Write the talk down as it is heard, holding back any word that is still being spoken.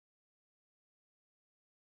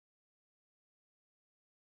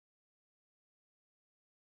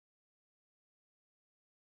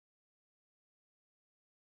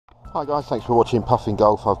Hi guys, thanks for watching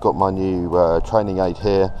PuffinGolf. I've got my new training aid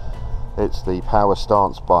here. It's the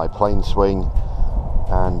PowerSTANCE by Planeswing,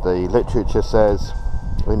 and the literature says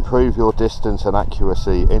improve your distance and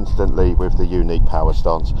accuracy instantly with the unique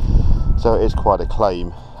PowerSTANCE. So it is quite a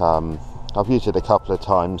claim. I've used it a couple of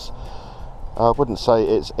times. I wouldn't say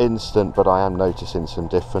it's instant, but I am noticing some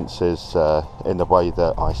differences in the way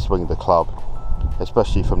that I swing the club,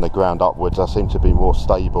 especially from the ground upwards. I seem to be more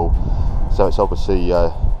stable, so it's obviously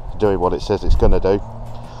doing what it says it's going to do.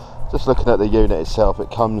 Just looking at the unit itself,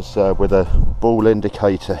 it comes with a ball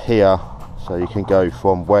indicator here, so you can go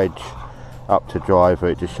from wedge up to driver.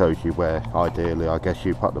 It just shows you where ideally I guess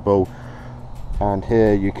you put the ball, and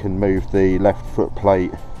here you can move the left foot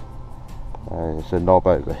plate. There's a knob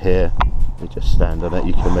over here, you just stand on it,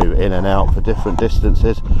 you can move it in and out for different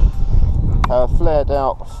distances. Flared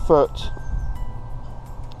out foot,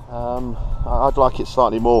 I'd like it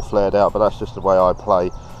slightly more flared out, but that's just the way I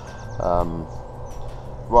play.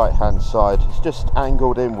 Right hand side, it's just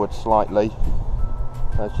angled inward slightly,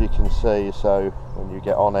 as you can see, so when you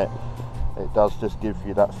get on it, it does just give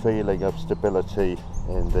you that feeling of stability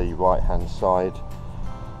in the right hand side.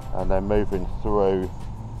 And then moving through,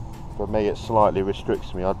 for me it slightly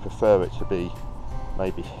restricts me. I'd prefer it to be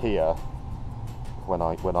maybe here when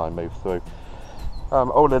I move through.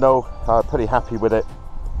 All in all, pretty happy with it.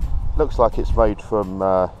 Looks like it's made from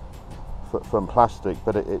plastic,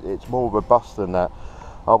 but it's more robust than that.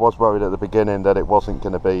 I was worried at the beginning that it wasn't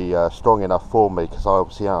going to be strong enough for me, because I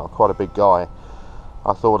obviously am quite a big guy.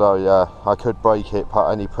 I thought I could break it,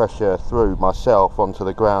 put any pressure through myself onto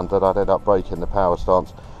the ground, that I'd end up breaking the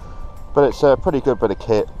PowerSTANCE. But it's a pretty good bit of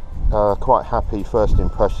kit. Quite happy. First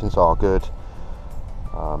impressions are good,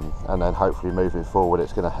 and then hopefully moving forward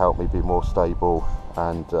it's going to help me be more stable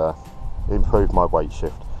and improve my weight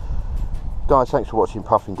shift. Guys, thanks for watching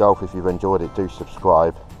PuffinGolf. If you've enjoyed it, do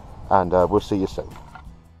subscribe, and we'll see you soon.